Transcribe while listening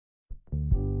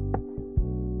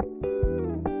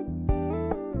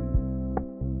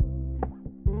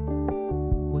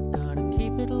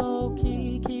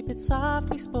low-key, keep it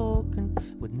softly spoken,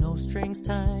 with no strings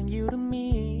tying you to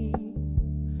me.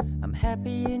 I'm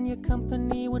happy in your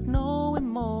company with no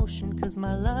emotion, 'cause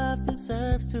my love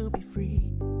deserves to be free.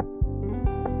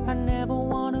 I never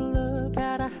wanna look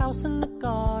at a house in the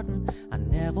garden, I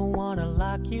never wanna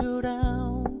lock you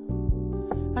down.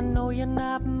 I know you're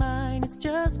not mine, it's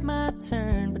just my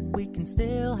turn, but we can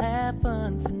still have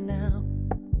fun for now.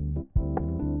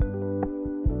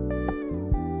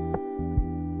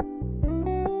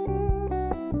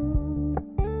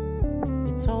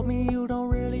 You told me you don't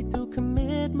really do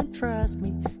commitment, trust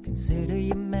me, consider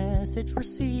your message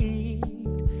received.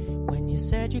 When you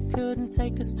said you couldn't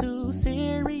take us too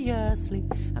seriously,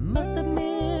 I must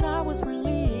admit I was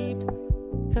relieved.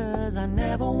 'Cause I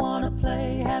never wanna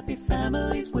play happy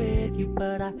families with you,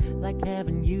 but I like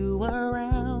having you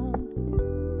around.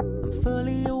 I'm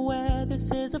fully aware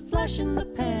this is a flash in the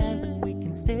pan, but we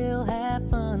can still have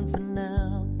fun for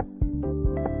now.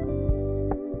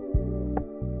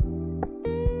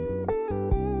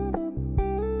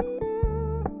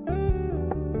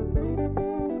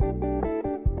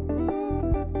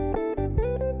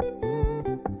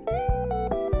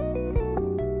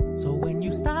 So when you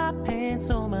stop paying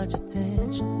so much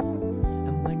attention,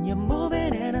 and when you're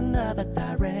moving in another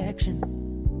direction,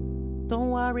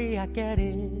 don't worry, I get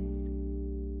it.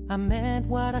 I meant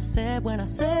what I said when I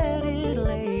said it,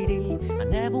 lady. I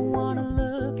never wanna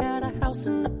look at a house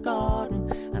in the garden,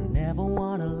 I never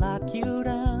wanna lock you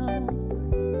down.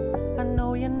 I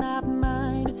know you're not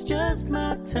mine, it's just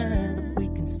my turn, but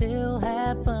we can still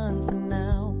have fun for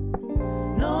now.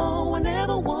 No, I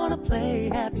never wanna play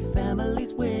happy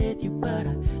families with you, but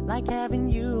I like having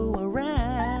you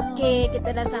around. Okay, kita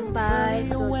dah sampai,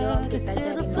 so jom kita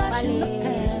jadi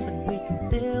nopales. We can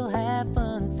still have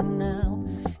fun for now.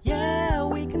 Yeah,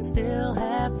 we can still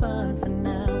have fun for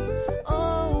now.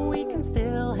 Oh, we can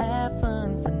still have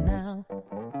fun for now.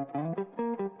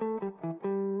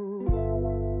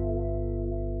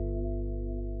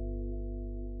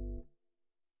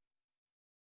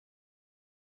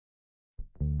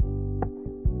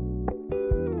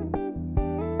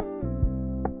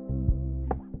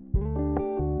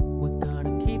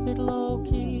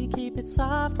 Low-key, keep it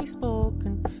softly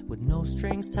spoken, with no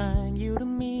strings tying you to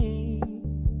me.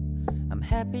 I'm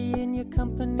happy in your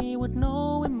company with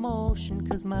no emotion,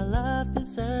 'cause my love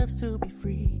deserves to be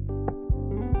free.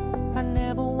 I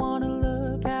never wanna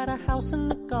look at a house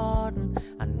in the garden,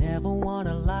 I never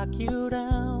wanna lock you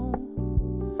down.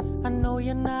 I know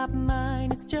you're not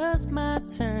mine, it's just my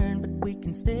turn, but we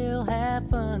can still have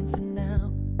fun for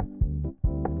now.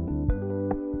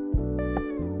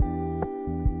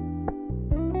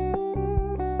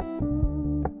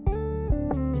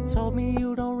 Told me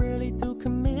you don't really do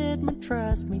commitment,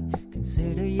 trust me,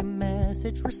 consider your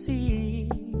message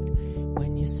received.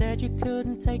 When you said you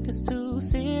couldn't take us too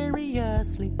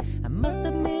seriously, I must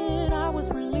admit I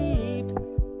was relieved.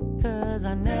 'Cause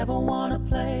I never wanna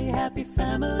play happy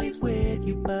families with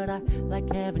you, but I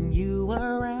like having you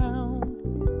around.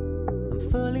 I'm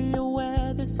fully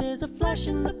aware this is a flash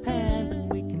in the pan,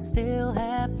 but we can still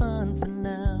have fun for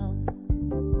now.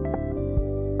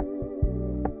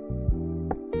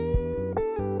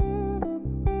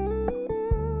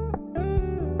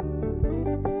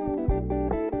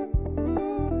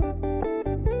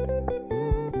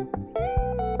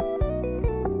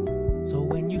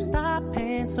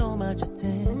 So much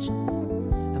attention,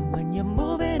 and when you're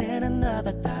moving in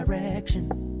another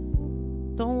direction,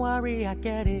 don't worry, I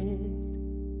get it.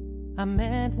 I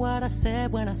meant what I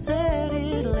said when I said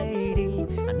it, lady.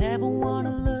 I never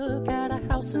wanna look at a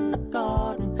house in the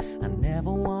garden, I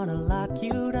never wanna lock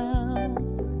you down.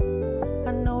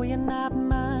 I know you're not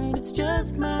mine, it's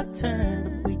just my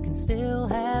turn, but we can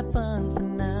still have fun for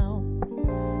now.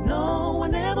 No, I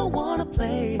never wanna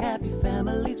play happy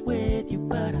families with you,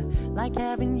 but I like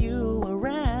having you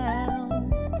around.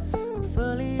 I'm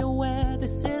fully aware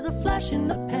this is a flash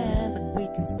in the pan, but we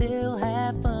can still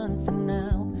have fun for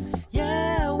now.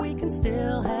 Yeah, we can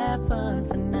still have fun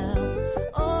for now.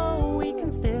 Oh, we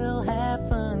can still have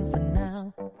fun for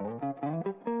now.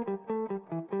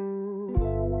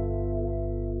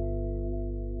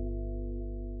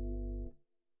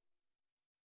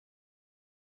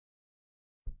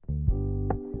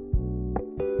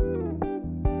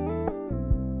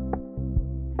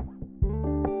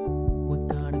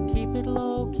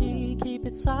 Low-key, keep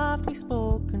it softly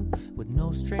spoken, with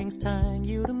no strings tying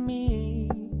you to me.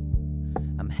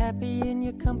 I'm happy in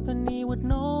your company with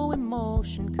no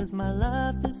emotion, 'cause my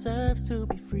love deserves to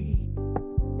be free.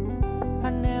 I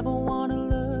never wanna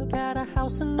look at a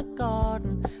house in the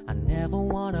garden, I never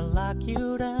wanna lock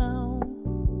you down.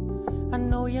 I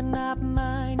know you're not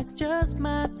mine, it's just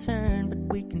my turn, but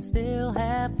we can still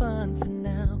have fun for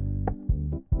now.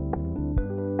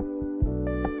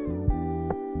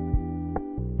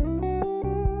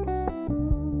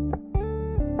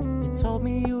 You told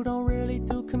me you don't really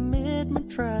do commitment,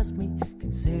 trust me,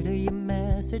 consider your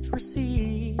message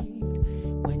received.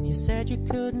 When you said you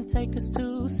couldn't take us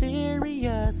too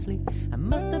seriously, I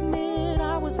must admit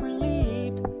I was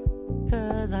relieved.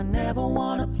 'Cause I never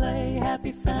wanna play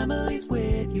happy families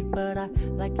with you, but I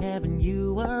like having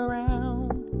you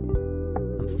around.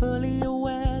 I'm fully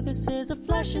aware this is a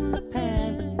flash in the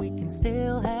pan, but we can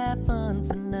still have fun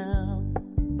for now.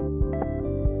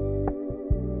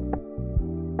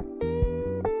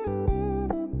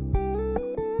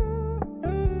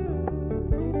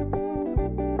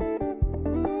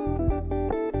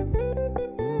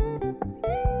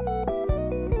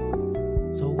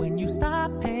 So when you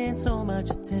stop paying so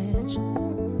much attention,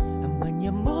 and when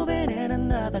you're moving in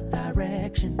another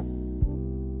direction,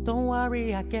 don't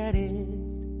worry, I get it.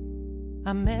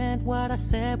 I meant what I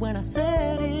said when I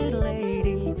said it,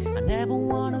 lady. I never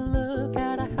wanna look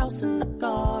at a house in the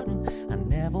garden, I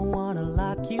never wanna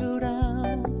lock you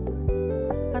down.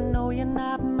 I know you're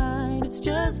not mine, it's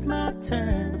just my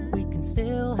turn, but we can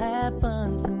still have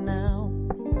fun for now.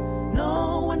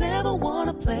 No, I never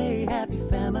wanna play happy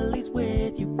families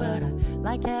with you, but I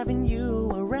like having you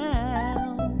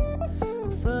around.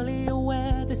 I'm fully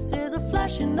aware this is a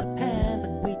flash in the pan,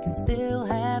 but we can still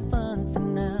have fun for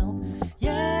now.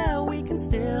 Yeah, we can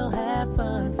still have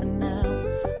fun for now.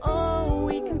 Oh,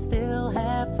 we can still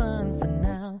have fun for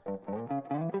now.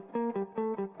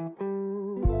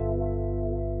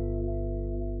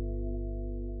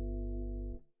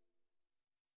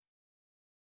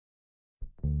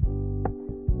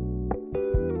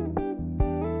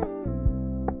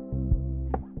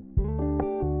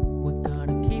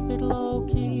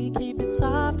 Low-key, keep it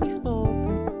softly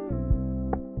spoken.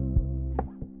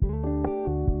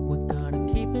 We're gonna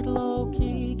keep it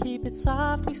low-key, keep it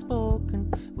softly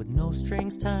spoken, with no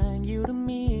strings tying you to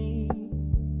me.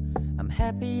 I'm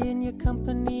happy in your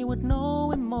company with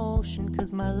no emotion,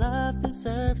 'cause my love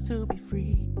deserves to be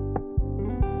free.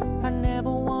 I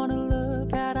never wanna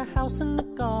look at a house in the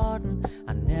garden,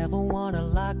 I never wanna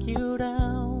lock you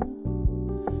down.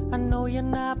 I know you're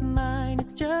not mine,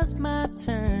 it's just my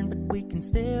turn, but we can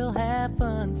still have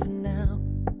fun for now.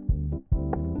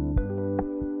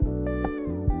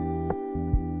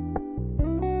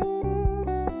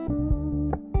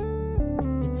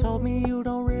 You told me you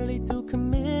don't really do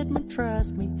commitment,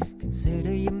 trust me,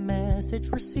 consider your message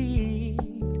received.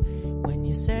 When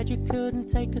you said you couldn't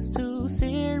take us too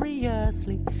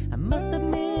seriously, I must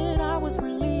admit I was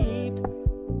relieved.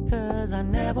 'Cause I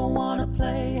never wanna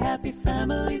play happy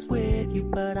families with you,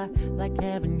 but I like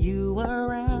having you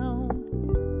around.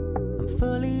 I'm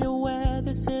fully aware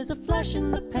this is a flash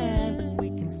in the pan, but we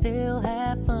can still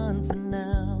have fun for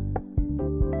now.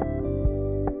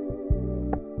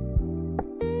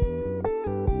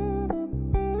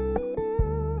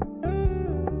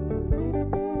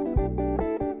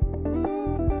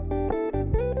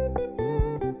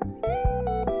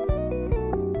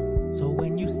 So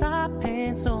when you stop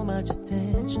paying so much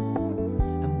attention,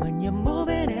 and when you're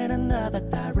moving in another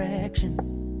direction,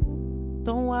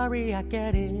 don't worry, I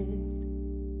get it.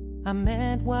 I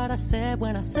meant what I said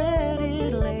when I said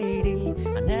it, lady.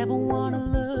 I never wanna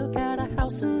look at a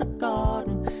house in the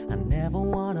garden, I never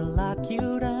wanna lock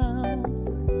you down.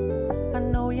 I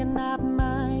know you're not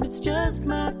mine, it's just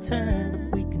my turn,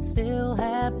 but we can still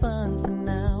have fun for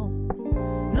now.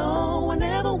 No, I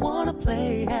never wanna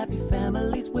play happy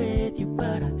families with you,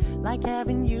 but I like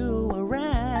having you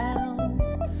around.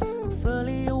 I'm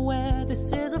fully aware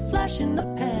this is a flash in the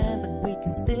pan, but we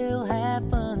can still have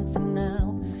fun for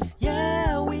now.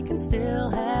 Yeah, we can still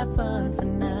have fun for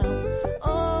now.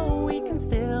 Oh, we can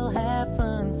still have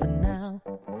fun for now.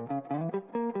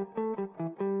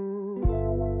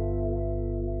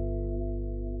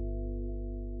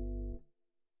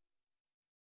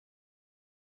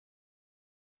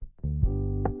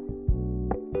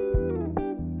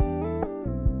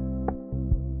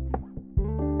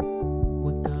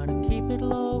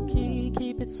 Low-key,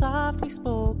 keep it softly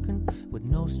spoken, with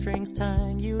no strings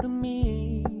tying you to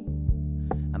me.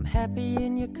 I'm happy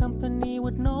in your company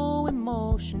with no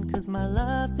emotion, 'cause my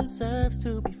love deserves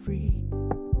to be free.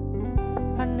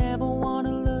 I never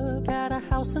wanna look at a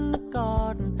house in the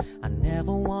garden, I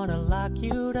never wanna lock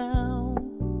you down.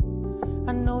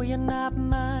 I know you're not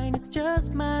mine, it's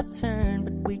just my turn,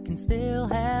 but we can still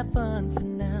have fun for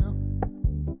now.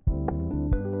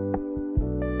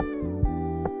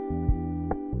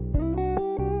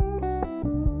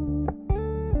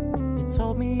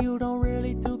 Told me you don't really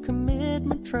to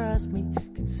commitment, trust me.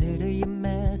 Consider your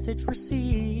message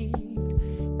received.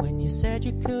 When you said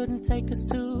you couldn't take us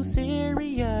too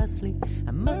seriously,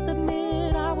 I must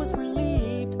admit I was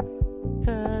relieved.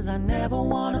 Cause I never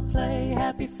wanna play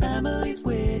happy families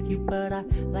with you, but I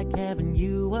like having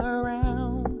you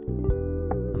around.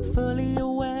 I'm fully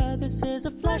aware this is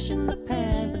a flash in the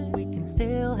pan, but we can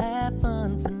still have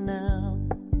fun for now.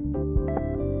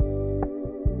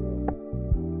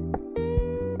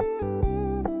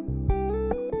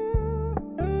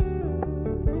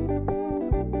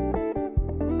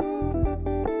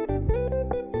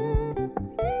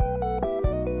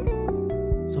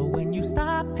 So when you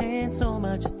stop paying so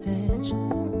much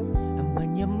attention, and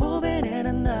when you're moving in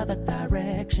another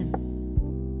direction,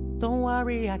 don't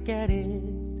worry, I get it.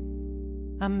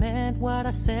 I meant what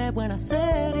I said when I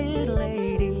said it,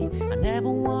 lady. I never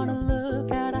wanna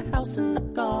look at a house in the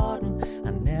garden. I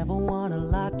never wanna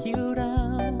lock you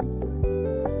down.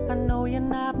 I know you're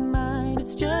not mine,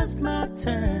 it's just my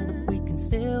turn, but we can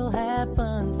still have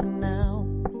fun for now.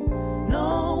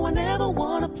 No, I never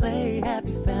wanna play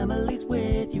happy families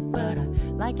with you, but I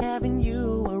like having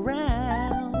you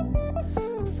around.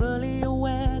 I'm fully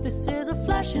aware this is a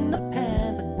flash in the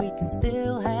pan, but we can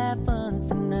still have fun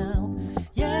for now.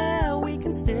 Yeah, we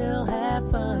can still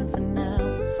have fun for now.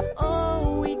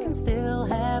 Oh, we can still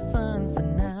have fun for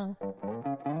now.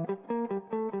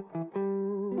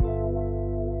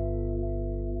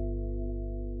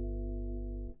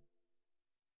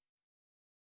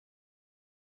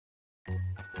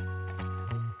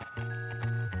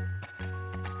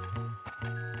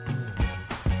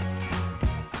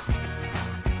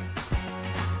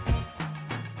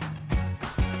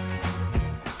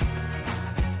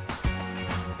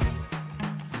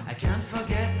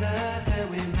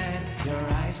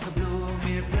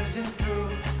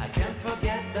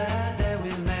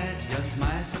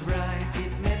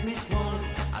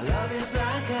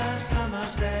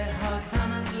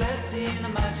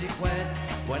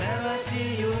 Whenever I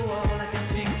see you, all I can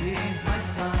think is my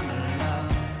summer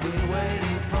love. Been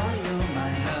waiting for you,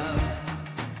 my love.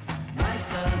 My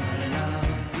summer love.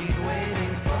 Been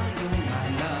waiting for you, my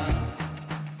love.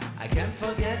 I can't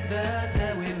forget the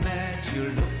day we met. You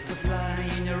looked so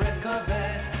fly in your red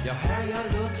Corvette. Your hair, your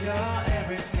look, your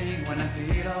everything. When I see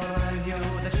it all, I knew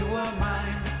that you were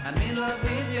mine. I'm in love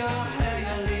with your hair,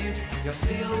 your lips, your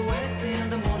silhouette in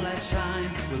the moonlight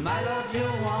shine. With my love, you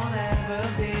won't ever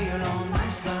be alone. My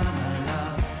summer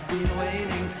love, been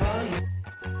waiting for you.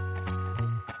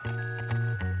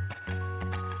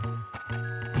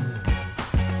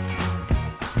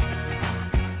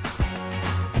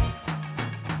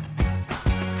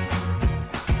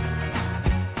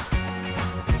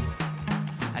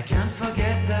 I can't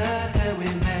forget the day we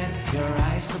met. Your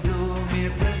eyes so blue, me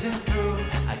piercing through.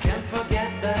 I can't forget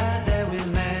the day we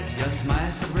met. Your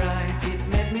smile so bright, it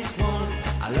made me swoon.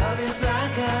 Our love is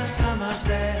like a summer's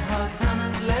day, hot and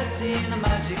endless in a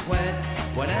magic way.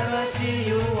 Whenever I see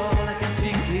you, all I can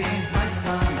think is my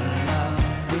summer love.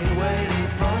 Been waiting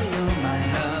for you, my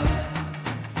love.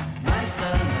 My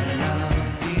summer love.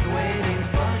 Been waiting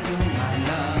for you, my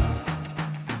love.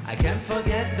 I can't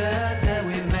forget the day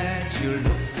we met. You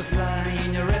looked so fly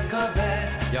in your red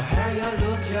Corvette. Your hair, your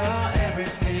look, your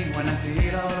everything. When I see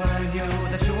it all, I knew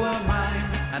that you were mine.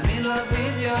 I'm in love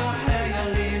with your hair, your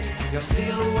lips, your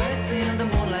silhouette in the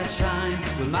moonlight shine.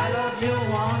 With my love, you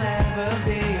won't ever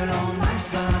be alone, my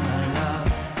son.